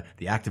from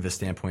the activist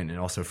standpoint and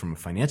also from a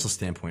financial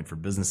standpoint for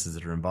businesses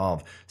that are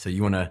involved. So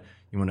you want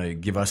to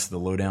give us the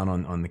lowdown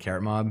on the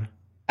Carrot Mob?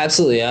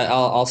 Absolutely.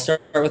 I'll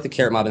start with the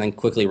Carrot Mob and then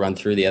quickly run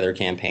through the other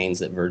campaigns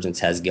that Virgance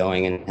has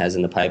going and has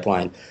in the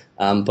pipeline.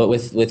 But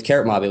with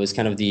Carrot Mob, it was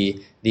kind of the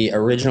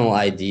original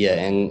idea,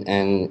 and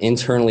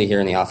internally here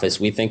in the office,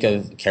 we think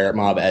of Carrot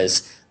Mob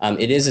as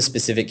it is a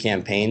specific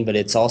campaign, but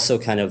it's also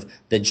kind of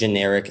the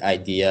generic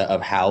idea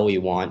of how we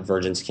want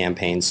Virgance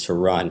campaigns to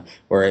run,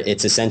 where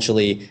it's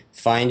essentially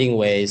finding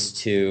ways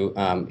to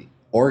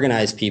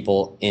organize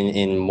people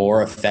in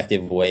more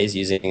effective ways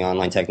using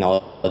online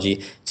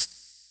technology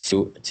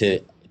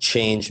to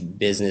change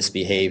business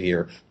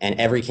behavior. And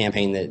every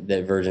campaign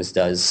that Virgance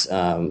does,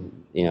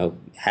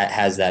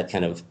 has that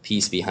kind of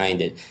piece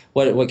behind it.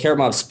 What Carrot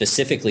Mob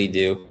specifically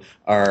do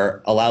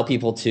are allow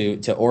people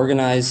to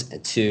organize,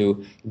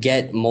 to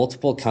get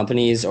multiple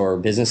companies or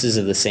businesses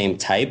of the same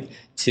type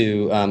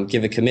to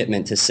give a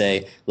commitment to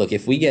say, look,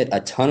 if we get a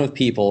ton of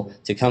people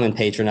to come and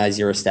patronize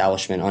your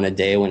establishment on a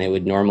day when it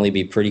would normally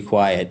be pretty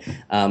quiet,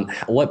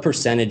 what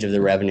percentage of the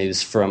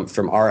revenues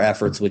from our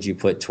efforts would you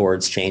put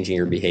towards changing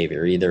your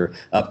behavior, either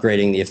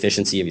upgrading the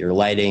efficiency of your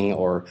lighting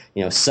or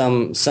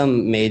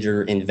some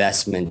major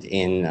investment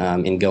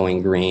in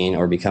going green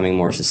or becoming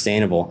more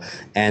sustainable?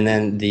 And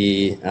then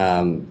the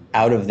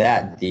out of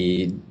that,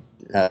 the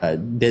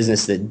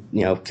business that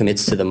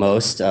commits to the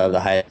most, the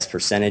highest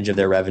percentage of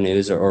their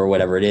revenues or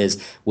whatever it is,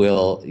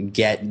 will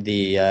get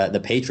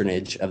the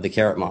patronage of the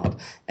carrot mob,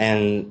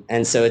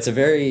 and so it's a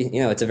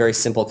very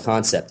simple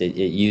concept. It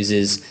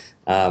uses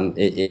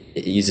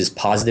it uses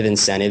positive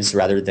incentives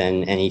rather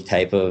than any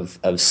type of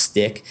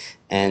stick.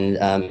 And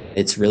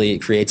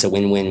it creates a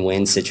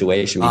win-win-win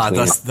situation.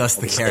 Thus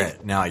the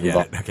carrot. Now I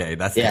get it. Okay,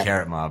 that's the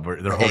carrot mob.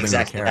 They're holding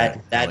exactly. the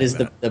carrot. That is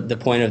the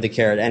point of the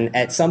carrot. And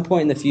at some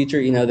point in the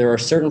future, there are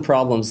certain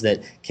problems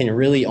that can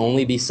really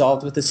only be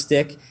solved with a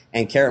stick,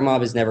 and carrot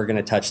mob is never going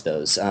to touch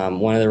those.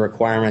 One of the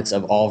requirements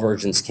of all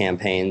Virgance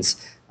campaigns,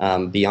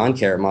 beyond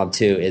carrot mob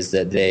too, is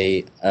that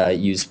they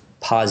use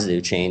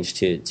positive change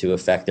to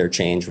affect their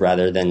change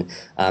rather than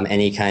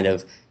any kind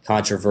of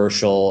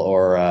controversial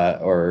or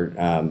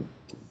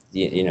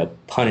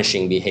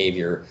punishing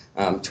behavior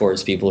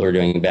towards people who are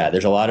doing bad.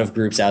 There's a lot of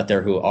groups out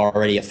there who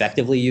already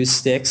effectively use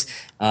sticks,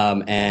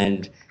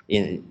 and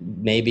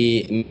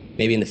maybe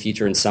in the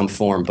future in some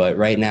form. But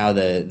right now,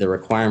 the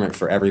requirement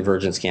for every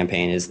Virgance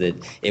campaign is that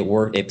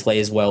it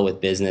plays well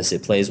with business,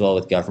 it plays well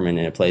with government,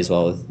 and it plays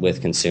well with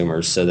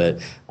consumers, so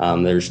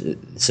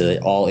that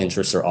all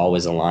interests are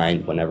always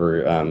aligned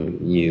whenever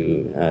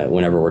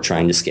whenever we're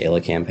trying to scale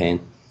a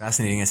campaign.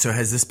 Fascinating. And so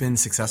has this been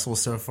successful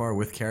so far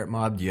with Carrot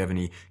Mob? Do you have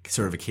any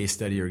sort of a case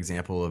study or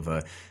example of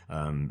a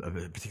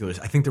particular?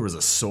 I think there was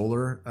a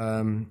solar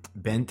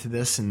bent to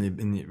this in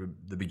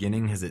the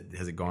beginning. Has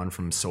it gone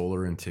from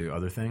solar into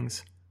other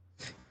things?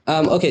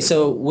 Okay,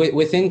 so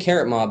within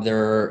Carrot Mob,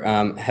 there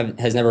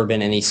has never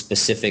been any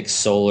specific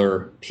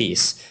solar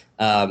piece.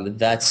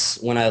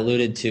 That's when I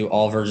alluded to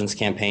all Virgance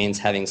campaigns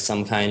having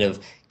some kind of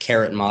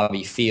carrot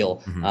mobby feel.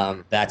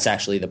 Mm-hmm. That's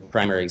actually the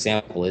primary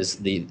example. Is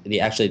the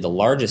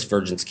largest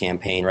Virgance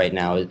campaign right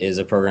now is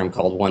a program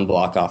called One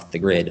Block Off the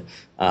Grid.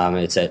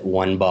 It's at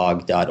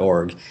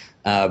onebog.org,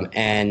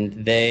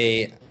 and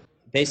they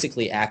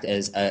basically act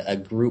as a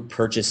group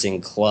purchasing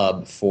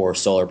club for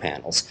solar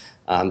panels.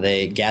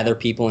 They gather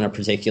people in a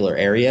particular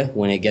area.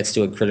 When it gets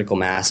to a critical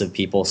mass of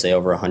people, say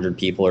over 100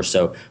 people or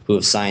so, who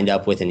have signed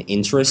up with an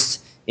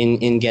interest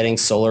in getting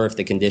solar if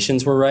the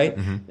conditions were right,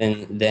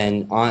 mm-hmm.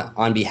 then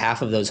on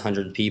behalf of those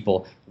 100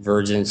 people,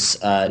 Virgance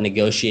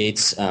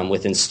negotiates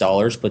with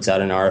installers, puts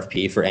out an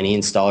RFP for any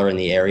installer in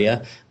the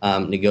area,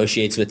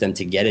 negotiates with them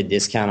to get a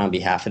discount on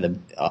behalf of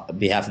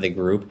the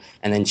group,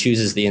 and then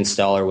chooses the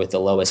installer with the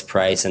lowest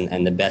price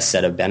and the best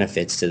set of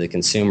benefits to the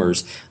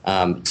consumers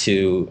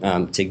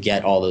to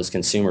get all those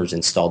consumers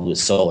installed with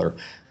solar.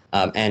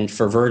 And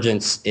for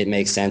Virgance, it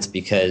makes sense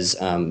because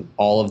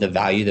all of the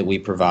value that we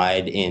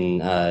provide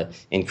in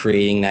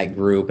creating that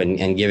group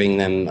and giving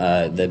them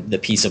the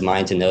peace of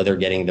mind to know they're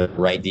getting the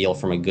right deal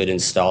from a good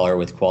installer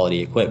with quality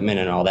equipment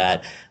and all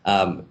that,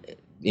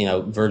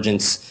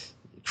 Virgance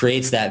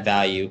creates that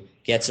value,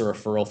 gets a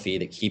referral fee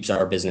that keeps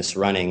our business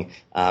running,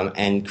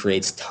 and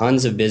creates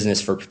tons of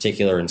business for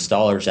particular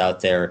installers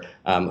out there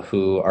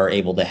who are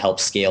able to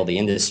help scale the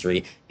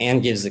industry,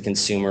 and gives the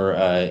consumer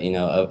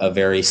a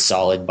very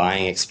solid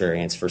buying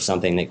experience for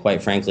something that,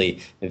 quite frankly,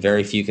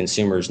 very few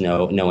consumers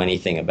know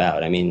anything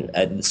about. I mean,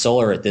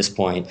 solar at this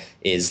point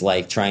is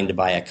like trying to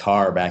buy a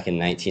car back in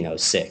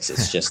 1906.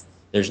 It's just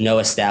there's no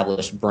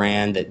established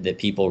brand that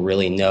people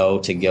really know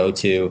to go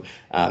to.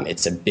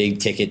 It's a big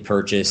ticket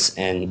purchase,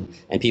 and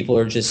people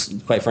are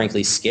just, quite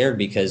frankly, scared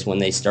because when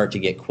they start to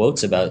get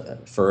quotes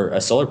for a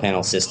solar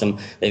panel system,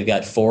 they've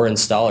got 4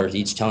 installers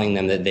each telling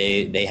them that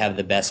they have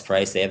the best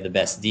price, they have the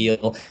best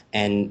deal,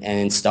 and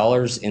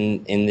installers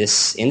in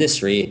this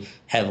industry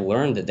have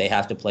learned that they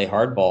have to play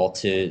hardball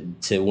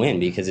to win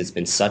because it's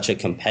been such a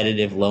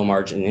competitive, low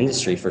margin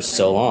industry for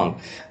so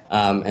long.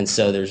 And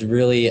so there's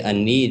really a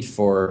need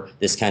for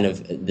this kind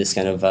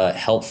of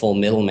helpful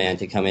middleman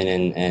to come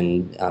in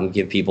and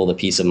give people the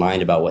peace of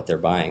mind about what they're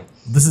buying.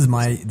 This is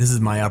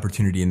my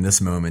opportunity in this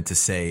moment to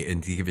say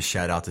and to give a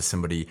shout out to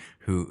somebody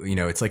who,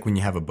 it's like when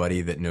you have a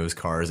buddy that knows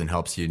cars and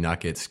helps you not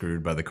get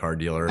screwed by the car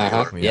dealer.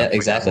 Yeah,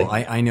 exactly.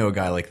 Well, I know a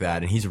guy like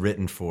that, and he's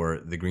written for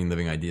the Green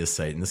Living Ideas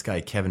site. And this guy,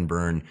 Kevin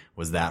Byrne,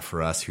 was that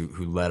for us,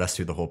 who led us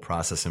through the whole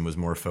process and was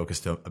more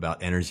focused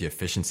about energy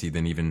efficiency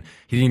than he didn't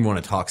even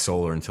want to talk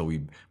solar until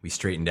we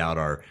straightened out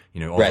our,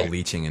 all right. the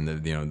leaching and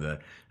the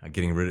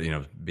getting rid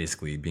of,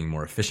 basically being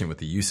more efficient with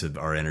the use of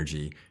our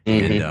energy.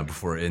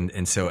 Mm-hmm.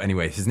 And so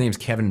anyway, his name's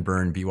Kevin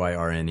Byrne,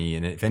 Byrne.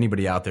 And if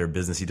anybody out there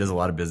business, he does a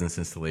lot of business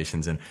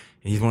installations, and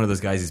he's one of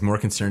those guys. He's more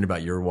concerned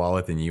about your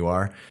wallet than you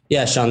are.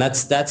 Yeah, Sean,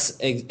 that's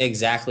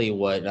exactly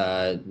what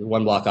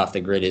One Block Off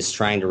the Grid is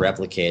trying to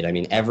replicate. I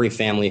mean, every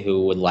family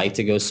who would like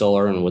to go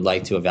solar and would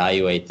like to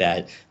evaluate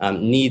that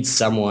needs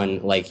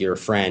someone like your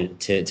friend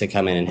to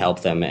come in and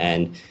help them.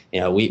 And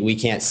we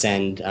can't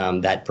send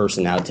that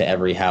person out to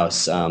every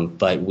house,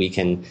 but we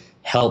can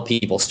help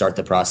people start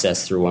the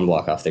process through One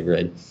Block Off the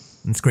Grid.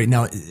 That's great.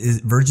 Now,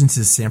 Virgance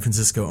is San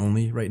Francisco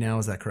only right now.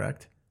 Is that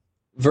correct?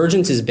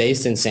 Virgance is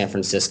based in San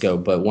Francisco,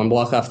 but One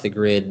Block Off the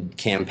Grid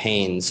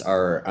campaigns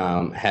are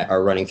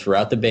running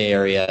throughout the Bay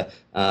Area.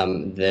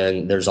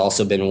 Then there's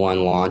also been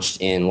one launched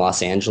in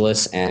Los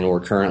Angeles, and we're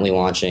currently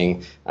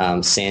launching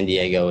San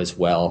Diego as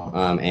well,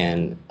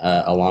 and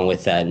along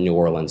with that, New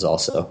Orleans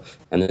also.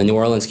 And the New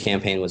Orleans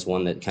campaign was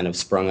one that kind of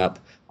sprung up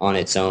on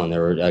its own.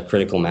 There were a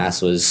critical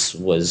mass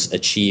was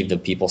achieved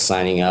of people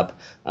signing up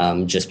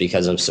just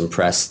because of some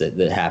press that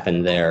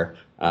happened there.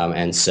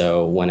 And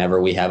so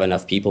whenever we have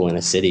enough people in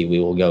a city, we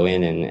will go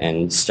in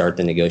and start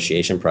the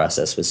negotiation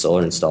process with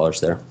solar installers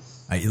there.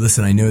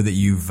 Listen, I know that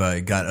you've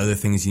got other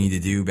things you need to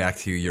do back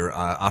to your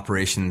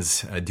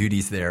operations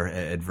duties there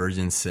at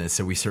Virgance.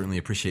 So we certainly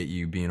appreciate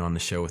you being on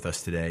the show with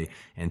us today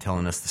and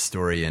telling us the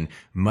story. And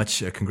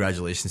much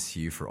congratulations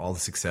to you for all the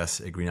success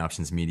at Green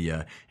Options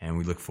Media. And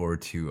we look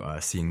forward to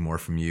seeing more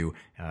from you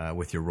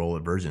with your role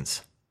at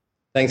Virgance.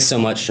 Thanks so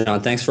much, Sean.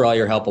 Thanks for all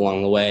your help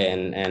along the way,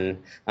 and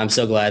I'm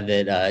so glad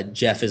that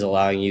Jeff is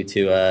allowing you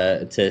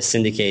to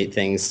syndicate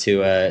things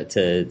to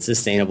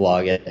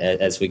Sustainablog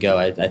as we go.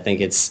 I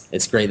think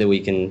it's great that we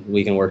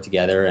can work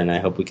together, and I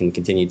hope we can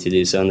continue to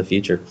do so in the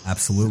future.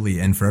 Absolutely.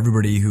 And for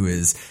everybody who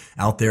is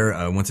out there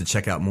wants to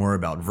check out more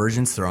about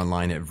Virgance, they're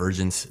online at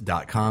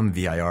virgance.com,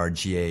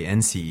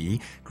 Virgance.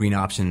 Green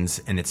Options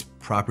and its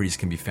properties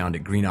can be found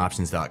at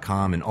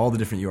greenoptions.com, and all the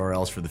different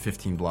URLs for the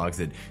 15 blogs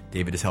that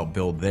David has helped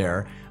build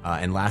there.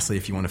 And lastly,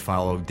 if you want to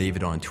follow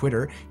David on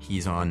Twitter,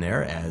 he's on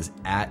there as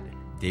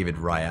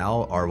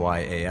 @DavidRyal,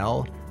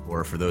 RYAL,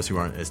 or for those who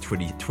aren't as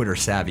Twitter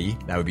savvy,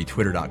 that would be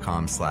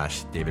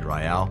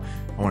twitter.com/DavidRyal.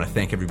 I want to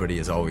thank everybody,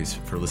 as always,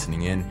 for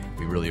listening in.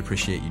 We really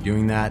appreciate you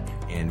doing that,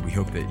 and we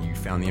hope that you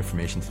found the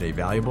information today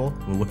valuable.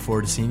 We'll look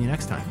forward to seeing you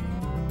next time.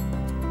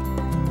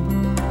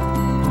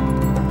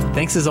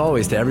 Thanks as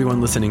always to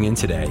everyone listening in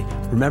today.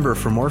 Remember,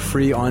 for more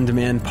free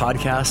on-demand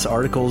podcasts,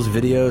 articles,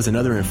 videos, and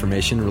other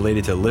information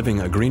related to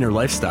living a greener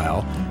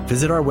lifestyle,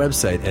 visit our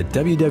website at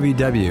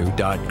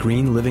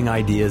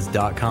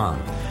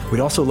www.greenlivingideas.com.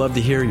 We'd also love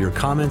to hear your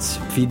comments,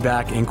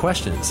 feedback, and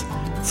questions.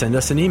 Send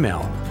us an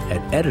email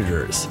at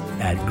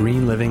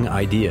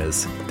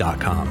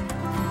editors@greenlivingideas.com.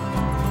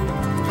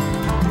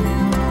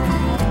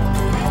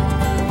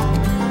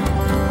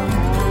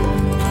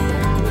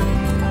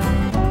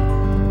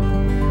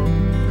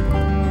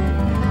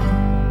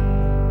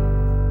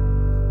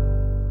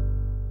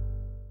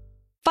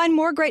 Find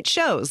more great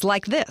shows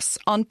like this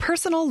on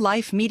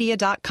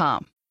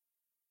personallifemedia.com.